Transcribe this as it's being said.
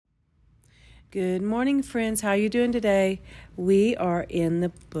Good morning, friends. How are you doing today? We are in the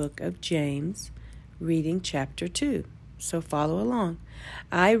book of James, reading chapter 2. So follow along.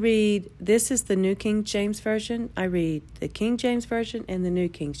 This is the New King James Version. I read the King James Version and the New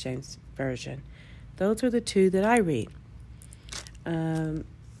King James Version. Those are the two that I read.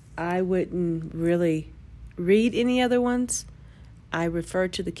 I wouldn't really read any other ones. I refer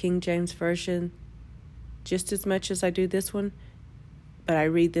to the King James Version just as much as I do this one, but I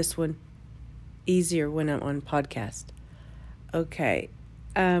read this one easier when I'm on podcast. Okay.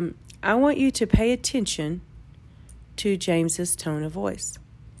 I want you to pay attention to James's tone of voice.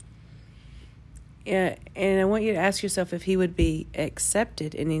 And I want you to ask yourself if he would be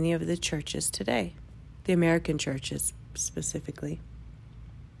accepted in any of the churches today, the American churches specifically.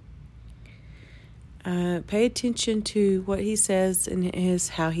 Pay attention to what he says and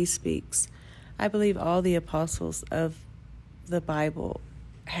how he speaks. I believe all the apostles of the Bible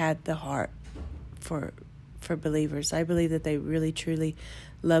had the heart for believers. I believe that they really truly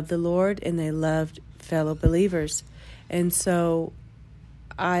loved the Lord and they loved fellow believers. And so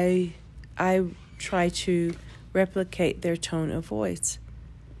I try to replicate their tone of voice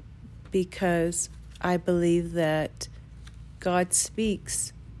because I believe that God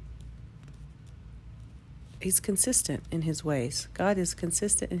speaks. He's consistent in his ways. God is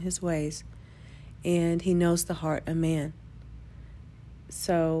consistent in his ways, and he knows the heart of man.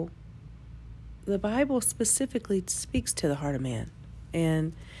 So the Bible specifically speaks to the heart of man,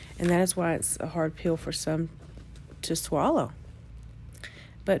 and that is why it's a hard pill for some to swallow.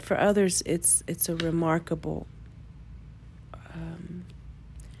 But for others, it's a remarkable,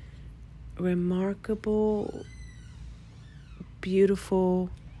 beautiful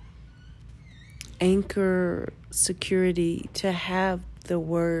anchor security to have the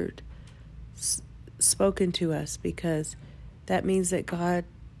word spoken to us, because that means that God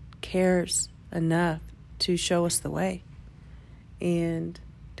cares enough to show us the way and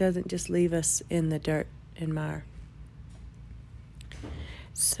doesn't just leave us in the dirt and mire.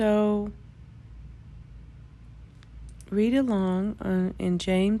 So read along in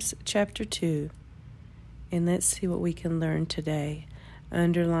James chapter 2, and let's see what we can learn today.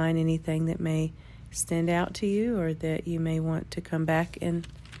 Underline anything that may stand out to you or that you may want to come back and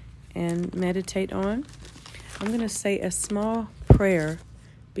meditate on. I'm going to say a small prayer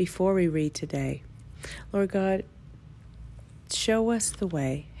before we read today. Lord God, show us the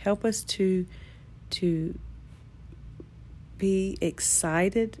way. Help us to be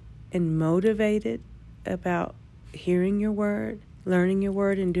excited and motivated about hearing your word, learning your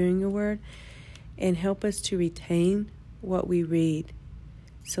word, and doing your word. And help us to retain what we read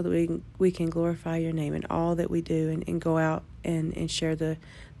so that we can glorify your name in all that we do and go out and share the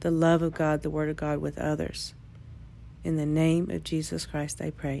love of God, the word of God with others. In the name of Jesus Christ, I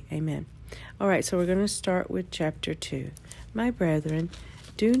pray. Amen. All right, so we're going to start with chapter 2. My brethren,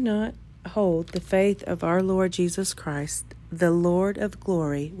 do not hold the faith of our Lord Jesus Christ, the Lord of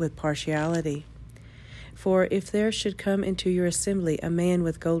glory, with partiality. For if there should come into your assembly a man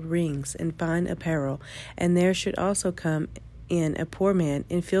with gold rings and fine apparel, and there should also come in a poor man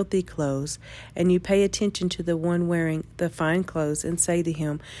in filthy clothes, and you pay attention to the one wearing the fine clothes, and say to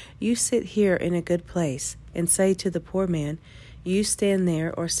him, you sit here in a good place, and say to the poor man, you stand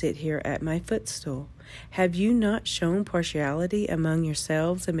there or sit here at my footstool. Have you not shown partiality among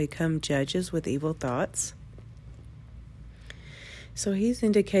yourselves and become judges with evil thoughts? So he's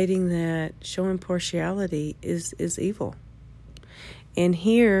indicating that showing partiality is evil. And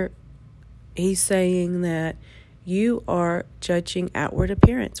here he's saying that you are judging outward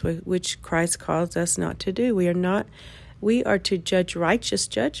appearance, which Christ calls us not to do. We are to judge righteous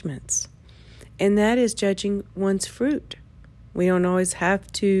judgments. And that is judging one's fruit. We don't always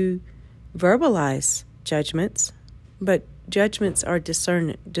have to verbalize judgments, but judgments are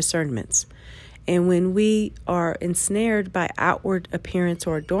discernments. And when we are ensnared by outward appearance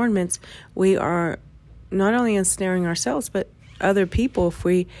or adornments, we are not only ensnaring ourselves, but other people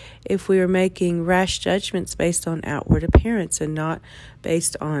if we are making rash judgments based on outward appearance and not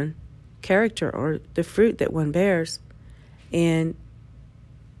based on character or the fruit that one bears. And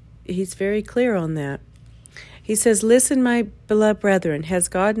he's very clear on that. He says, listen, my beloved brethren, has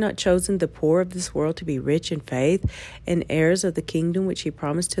God not chosen the poor of this world to be rich in faith and heirs of the kingdom which he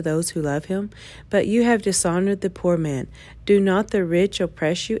promised to those who love him? But you have dishonored the poor man. Do not the rich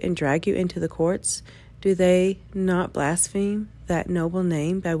oppress you and drag you into the courts? Do they not blaspheme that noble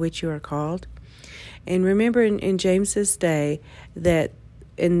name by which you are called? And remember in James's day that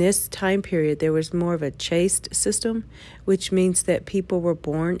in this time period there was more of a chaste system, which means that people were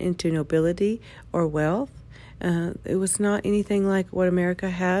born into nobility or wealth. It was not anything like what America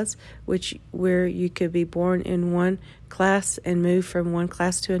has, where you could be born in one class and move from one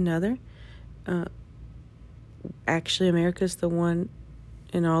class to another. Actually, America is the one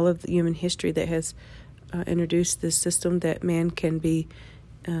in all of the human history that has introduced this system that man can be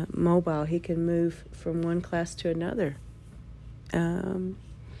mobile. He can move from one class to another. And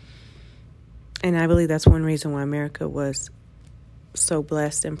I believe that's one reason why America was so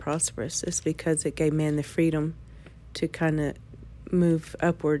blessed and prosperous, is because it gave man the freedom to kind of move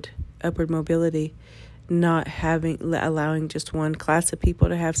upward mobility, not allowing just one class of people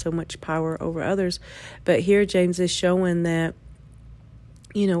to have so much power over others. But here James is showing that,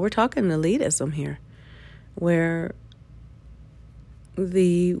 we're talking elitism here, where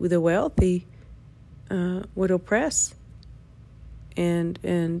the wealthy would oppress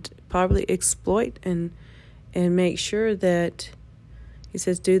and probably exploit and make sure that, he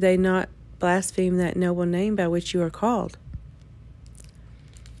says, do they not blaspheme that noble name by which you are called?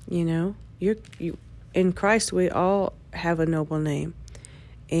 You in Christ, we all have a noble name.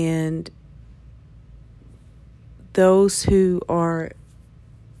 And those who are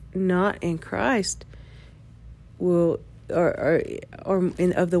not in Christ of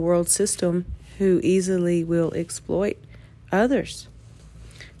the world system, who easily will exploit others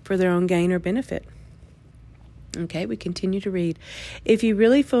for their own gain or benefit. Okay, we continue to read. If you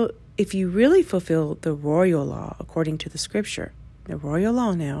really fulfill the royal law according to the scripture, the royal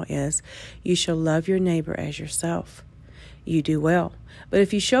law now is, you shall love your neighbor as yourself. You do well. But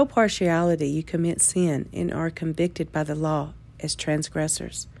if you show partiality, you commit sin and are convicted by the law as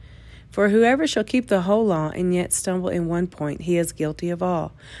transgressors. For whoever shall keep the whole law and yet stumble in one point, he is guilty of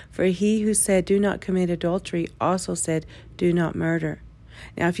all. For he who said, do not commit adultery, also said, do not murder.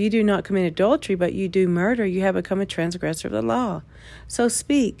 Now, if you do not commit adultery, but you do murder, you have become a transgressor of the law. So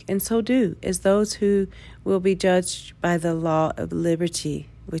speak, and so do, as those who will be judged by the law of liberty,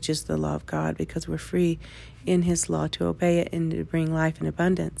 which is the law of God, because we're free in his law to obey it and to bring life in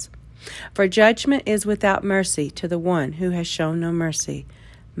abundance. For judgment is without mercy to the one who has shown no mercy.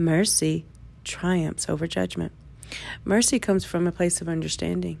 Mercy triumphs over judgment. Mercy comes from a place of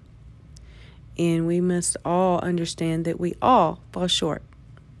understanding. And we must all understand that we all fall short.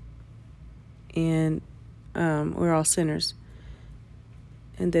 And we're all sinners.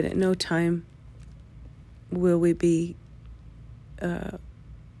 And that at no time will we be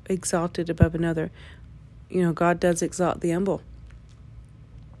exalted above another. God does exalt the humble.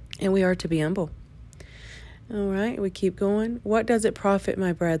 And we are to be humble. All right, we keep going. What does it profit,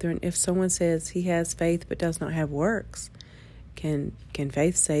 my brethren, if someone says he has faith but does not have works? Can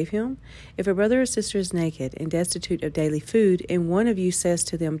faith save him? If a brother or sister is naked and destitute of daily food, and one of you says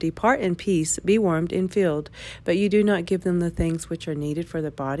to them, depart in peace, be warmed and filled, but you do not give them the things which are needed for the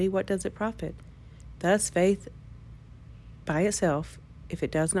body, what does it profit? Thus faith by itself, if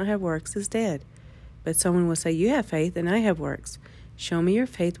it does not have works, is dead. But someone will say, you have faith and I have works. Show me your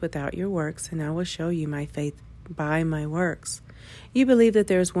faith without your works, and I will show you my faith by my works. You believe that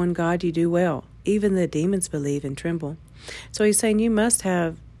there is one God, you do well. Even the demons believe and tremble. So he's saying you must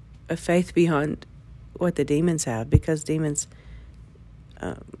have a faith beyond what the demons have, because demons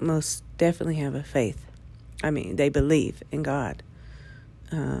most definitely have a faith. They believe in God.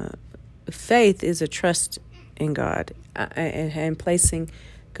 Faith is a trust in God and placing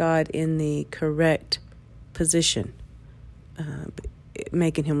God in the correct position,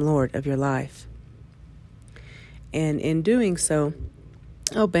 making him Lord of your life. And in doing so,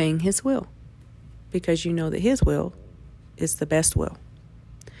 obeying his will, because you know that his will is the best will.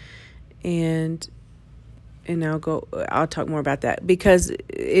 And I'll talk more about that, because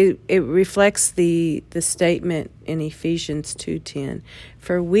it reflects the statement in Ephesians 2:10.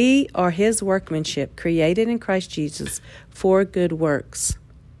 For we are his workmanship, created in Christ Jesus for good works,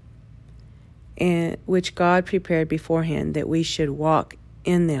 and which God prepared beforehand that we should walk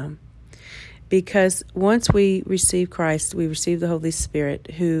in them. Because once we receive Christ, we receive the Holy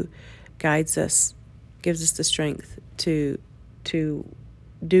Spirit, who guides us, gives us the strength to do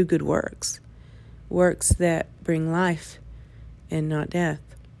good works that bring life and not death.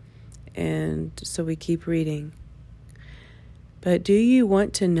 And so we keep reading. But do you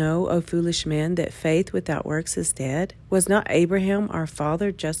want to know, O foolish man, that faith without works is dead? Was not Abraham our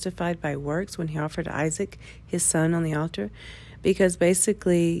father justified by works when he offered Isaac, his son, on the altar? Because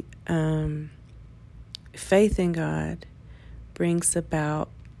basically, faith in God brings about,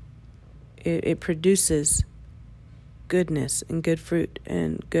 it produces goodness and good fruit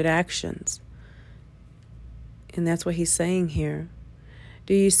and good actions. And that's what he's saying here.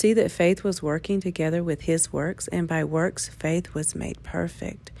 Do you see that faith was working together with his works, and by works faith was made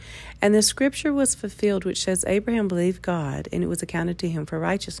perfect? And the scripture was fulfilled, which says, Abraham believed God, and it was accounted to him for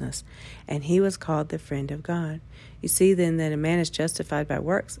righteousness, and he was called the friend of God. You see then that a man is justified by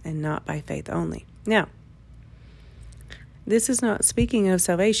works and not by faith only. Now, this is not speaking of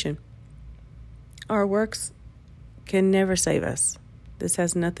salvation. Our works can never save us. This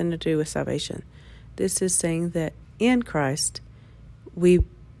has nothing to do with salvation. This is saying that in Christ, we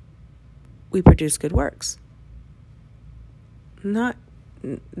produce good works. That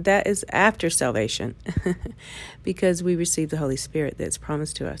is after salvation, because we receive the Holy Spirit that's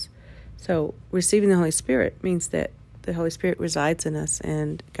promised to us. So receiving the Holy Spirit means that the Holy Spirit resides in us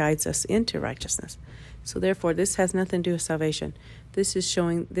and guides us into righteousness. So therefore, this has nothing to do with salvation. This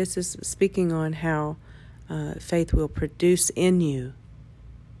is speaking on how faith will produce in you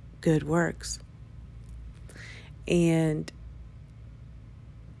good works. And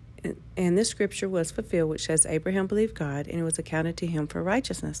this scripture was fulfilled, which says, Abraham believed God, and it was accounted to him for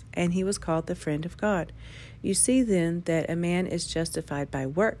righteousness, and he was called the friend of God. You see then that a man is justified by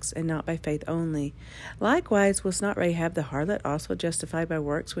works, and not by faith only. Likewise, was not Rahab the harlot also justified by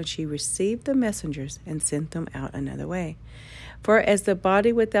works when she received the messengers and sent them out another way? For as the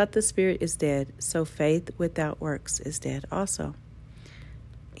body without the spirit is dead, so faith without works is dead also.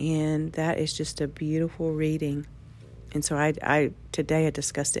 And that is just a beautiful reading. And so today I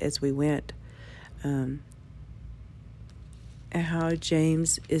discussed it as we went, how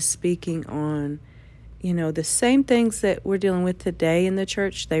James is speaking on, the same things that we're dealing with today in the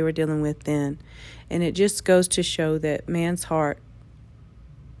church, they were dealing with then. And it just goes to show that man's heart,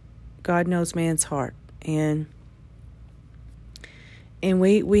 God knows man's heart. And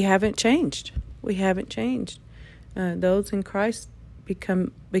we haven't changed. We haven't changed. Those in Christ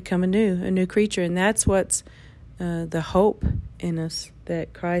become a new creature. And that's what's the hope in us,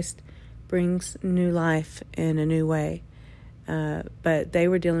 that Christ brings new life in a new way. But they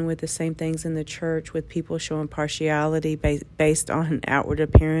were dealing with the same things in the church, with people showing partiality based on outward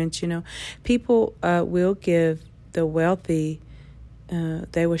appearance. People will give the wealthy,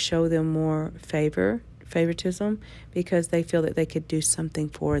 they will show them more favoritism, because they feel that they could do something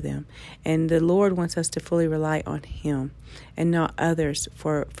for them. And the Lord wants us to fully rely on him and not others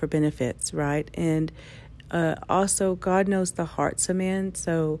for benefits, right? And also, God knows the hearts of men.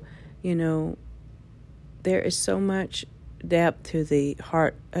 So, there is so much depth to the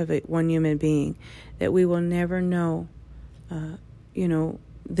heart of one human being that we will never know,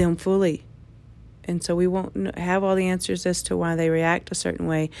 them fully. And so we won't have all the answers as to why they react a certain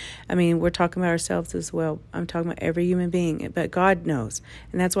way. I mean, we're talking about ourselves as well. I'm talking about every human being, but God knows.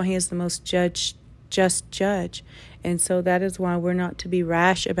 And that's why he is the most just judge. And so that is why we're not to be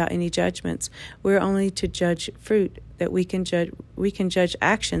rash about any judgments. We're only to judge fruit, that we can judge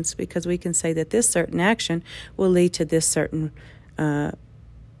actions, because we can say that this certain action will lead to this certain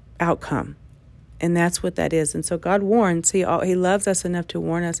outcome. And that's what that is. And so God warns. He loves us enough to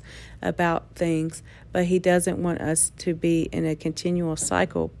warn us about things, but he doesn't want us to be in a continual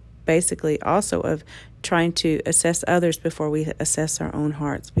cycle, basically also of trying to assess others before we assess our own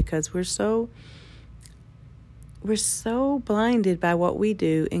hearts, because we're so blinded by what we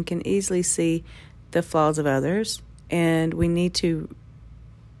do and can easily see the flaws of others. And we need to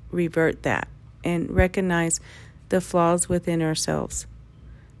revert that and recognize the flaws within ourselves,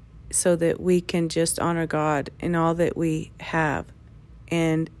 so that we can just honor God in all that we have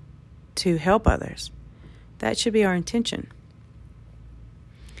and to help others. That should be our intention.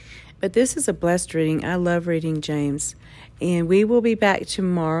 But this is a blessed reading. I love reading James. And we will be back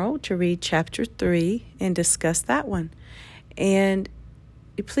tomorrow to read chapter 3 and discuss that one. And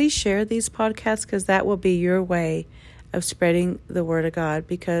please share these podcasts, because that will be your way of spreading the word of God.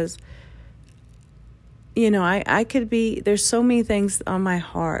 Because, there's so many things on my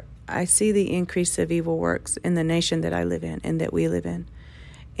heart. I see the increase of evil works in the nation that I live in and that we live in.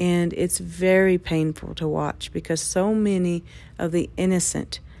 And it's very painful to watch, because so many of the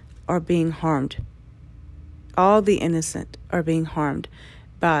innocent are being harmed. All the innocent are being harmed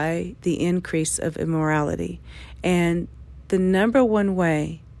by the increase of immorality. And the number one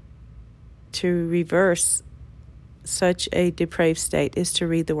way to reverse such a depraved state is to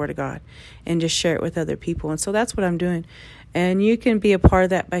read the Word of God and just share it with other people. And so that's what I'm doing. And you can be a part of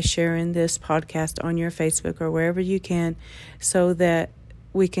that by sharing this podcast on your Facebook or wherever you can, so that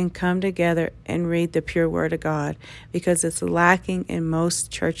we can come together and read the pure Word of God, because it's lacking in most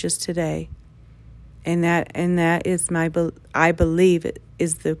churches today. And that is I believe it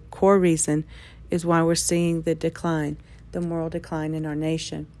is the core reason is why we're seeing the moral decline in our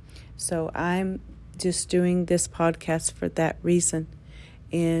nation. So I'm just doing this podcast for that reason.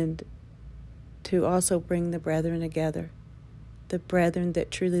 and to also bring the brethren together, the brethren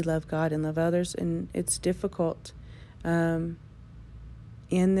that truly love God and love others. And it's difficult in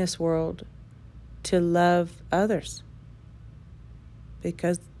this world to love others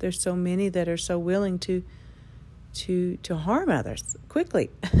because there's so many that are so willing to harm others quickly.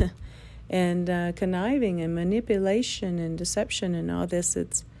 And conniving and manipulation and deception and all this,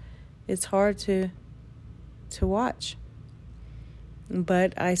 it's hard to watch.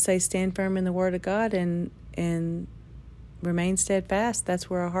 But I say stand firm in the Word of God and remain steadfast. That's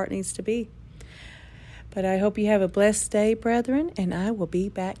where our heart needs to be. But I hope you have a blessed day, brethren, and I will be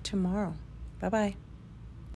back tomorrow. Bye-bye.